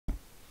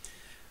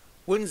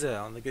Windsor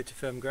on the good to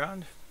firm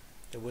ground,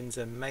 the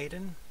Windsor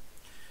Maiden,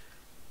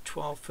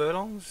 12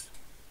 furlongs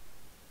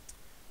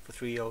for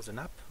 3-year-olds and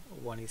up.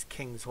 1 is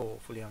King's Hall,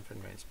 fully on from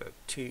Rendsburg.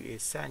 2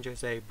 is San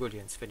Jose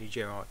Brilliance, Vinnie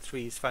Gerard.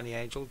 3 is Funny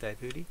Angel, Dave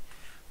Hooley.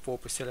 4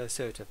 Priscilla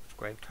Assertive,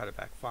 Graham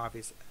Clutterback. 5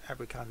 is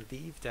Abercon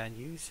Leave, Dan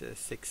Hughes.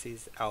 6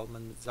 is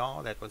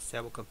Almanzar, that was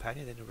Sable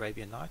Companion, then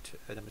Arabian Night.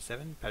 Number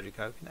 7, Patrick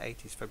Hogan.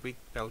 8 is Fabrique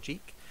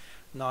Belgique.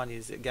 9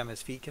 is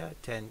Gammas Fika.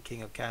 10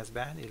 King of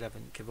Kazban.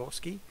 11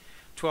 Kivoski.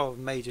 12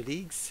 Major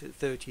Leagues.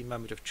 13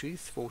 Moment of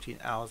Truth. 14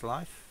 Hours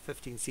Life.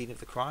 15 Scene of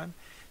the Crime.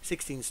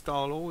 16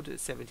 Star Lord.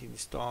 17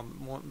 Star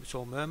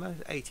Murmur.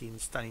 18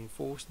 Stunning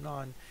Force.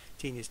 19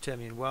 is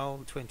Termian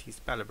Well. 20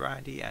 is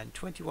Balabrandi, and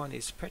 21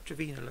 is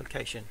Petrovina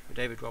Location for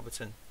David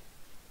Robertson.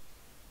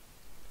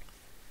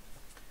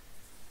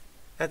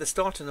 At the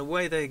start, and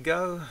away they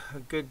go. A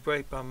good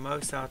break by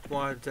most out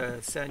wide.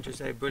 San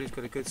Jose Brilliance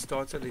got a good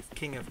start. So the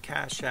King of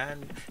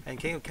Kashan and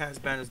King of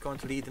Kazban has gone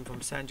to lead them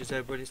from San Jose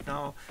Brilliance.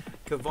 Now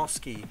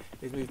Kavoski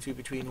is moved through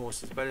between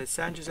horses, but it's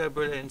San Jose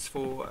Brilliance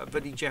for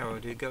Vinnie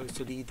Gerard who goes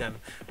to lead them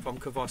from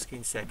Kavoski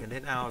in second.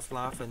 Then Hours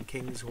Life and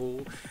King's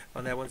Hall.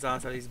 On that one's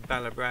outside is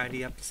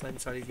Balabrandi. Up the same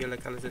side is Yellow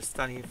Colours, a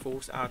Stunning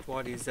Force. Out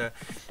wide is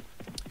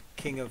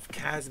King of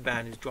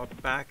Kazban who's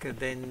dropped back, and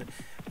then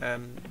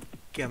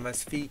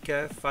Gammas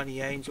Fika,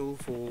 Funny Angel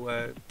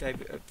for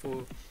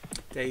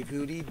Dave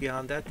Hooley.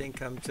 Behind that then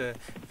comes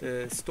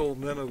the Storm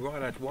Murmur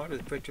right out wide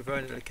with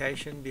Petrovina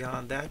Location.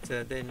 Behind that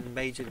then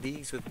Major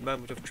Leagues with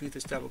Moment of Truth,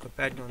 a stable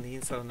companion on the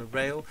inside on the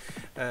rail.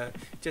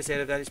 Just ahead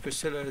of that is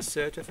Priscilla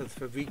Assertive with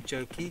Fabrique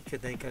Jokique,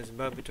 and then comes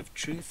Moment of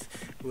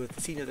Truth with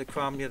Scene of the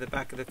Crime near the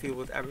back of the field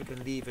with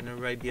African Leave and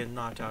Arabian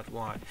Night out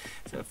wide.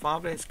 So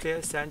 5 lanes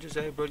clear. San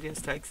Jose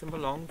Brilliance takes them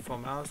along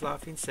from Hours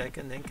Life in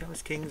second. Then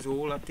comes King's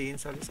Hall. Up the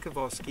inside is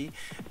Kavoski.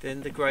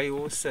 Then the grey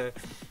horse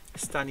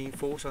Stunning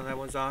Force on that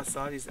one's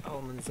outside is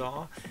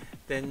Almanzar.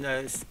 Then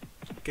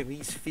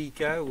Gamis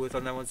Fika with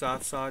on that one's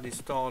outside is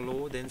Star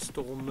Lord. Then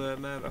Storm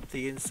Murmur up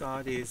the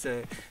inside is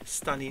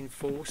Stunning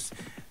Force.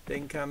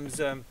 Then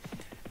comes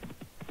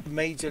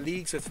Major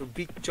Leagues with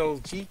Fabrique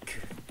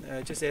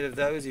Jokique. Just ahead of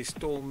those is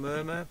Storm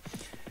Murmur.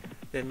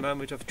 Then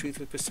Moment of Truth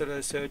with Priscilla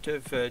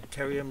Assertive,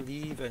 Terium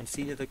Leave and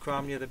Scene of the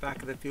Crime near the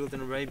back of the field,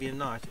 and Arabian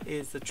Night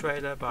is the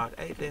trailer about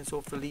 8 lengths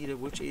off the leader,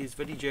 which is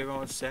Vinnie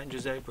Gerard's San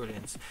Jose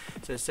Brilliance.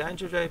 So San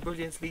Jose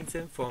Brilliance leads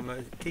them from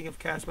King of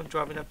Casban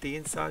driving up the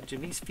inside.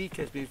 Jamise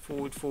Fika has moved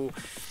forward for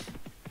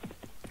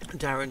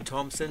Darren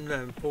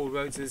Thompson. Paul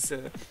Rhodes is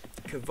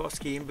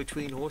Kavoski in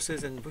between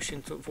horses and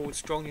pushing forward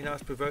strongly now.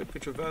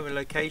 Petrovina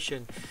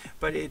Location,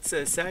 but it's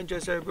San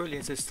Jose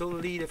Brilliance is still the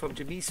leader from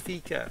Jamise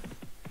Fika.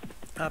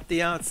 Up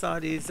the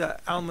outside is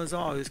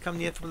Almanzar, who's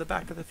coming in from the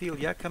back of the field.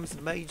 Here comes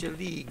Major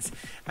Leagues,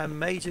 and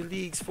Major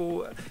Leagues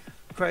for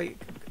Craig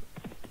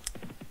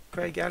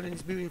Allen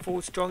is moving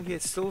forward strongly.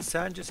 It's still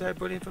San Jose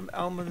Brilliant from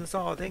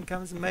Almanzar. Then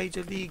comes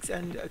Major Leagues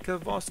and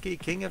Kavoski.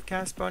 King of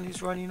Casban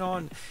is running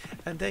on,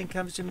 and then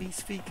comes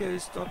Jamise Fika,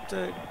 who's not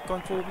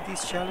gone forward with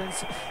this challenge.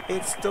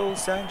 It's still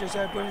San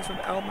Jose Brilliant from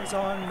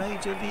Almanzar and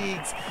Major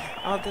Leagues.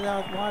 Out and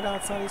out wide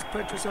outside is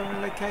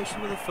Petrovina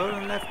Location with a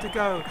furlong left to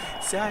go.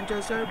 San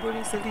Jose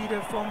Brilliant's the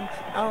leader from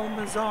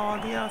Almanzar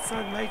on the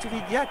outside. Major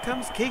League. Here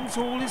comes King's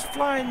Hall is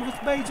flying with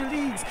Major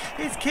Leagues.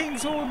 It's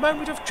King's Hall.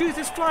 Moment of Truth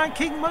is flying.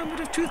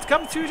 Moment of Truth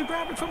come through to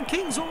grab it from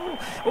King's Hall.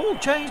 All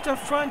changed up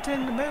front,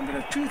 and the Moment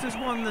of Truth has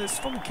won this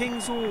from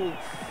King's Hall.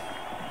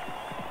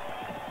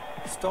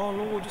 Star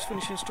Lord just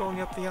finishing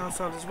strongly up the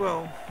outside as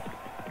well.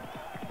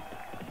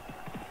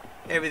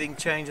 Everything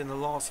changed in the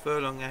last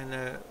furlong,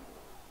 and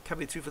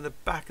coming through from the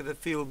back of the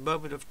field,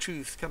 Moment of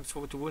Truth comes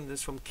forward to win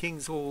this from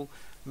King's Hall.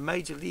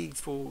 Major Leagues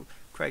for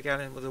Craig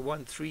Allen with a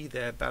 1-3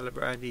 there.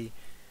 Balabrandi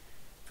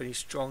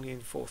finished strongly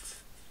in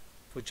fourth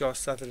for Josh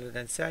Sutherland,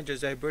 and San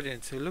Jose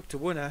Brilliant, who looked a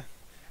winner,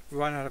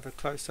 run out of a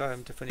close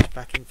home to finish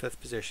back in 5th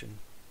position.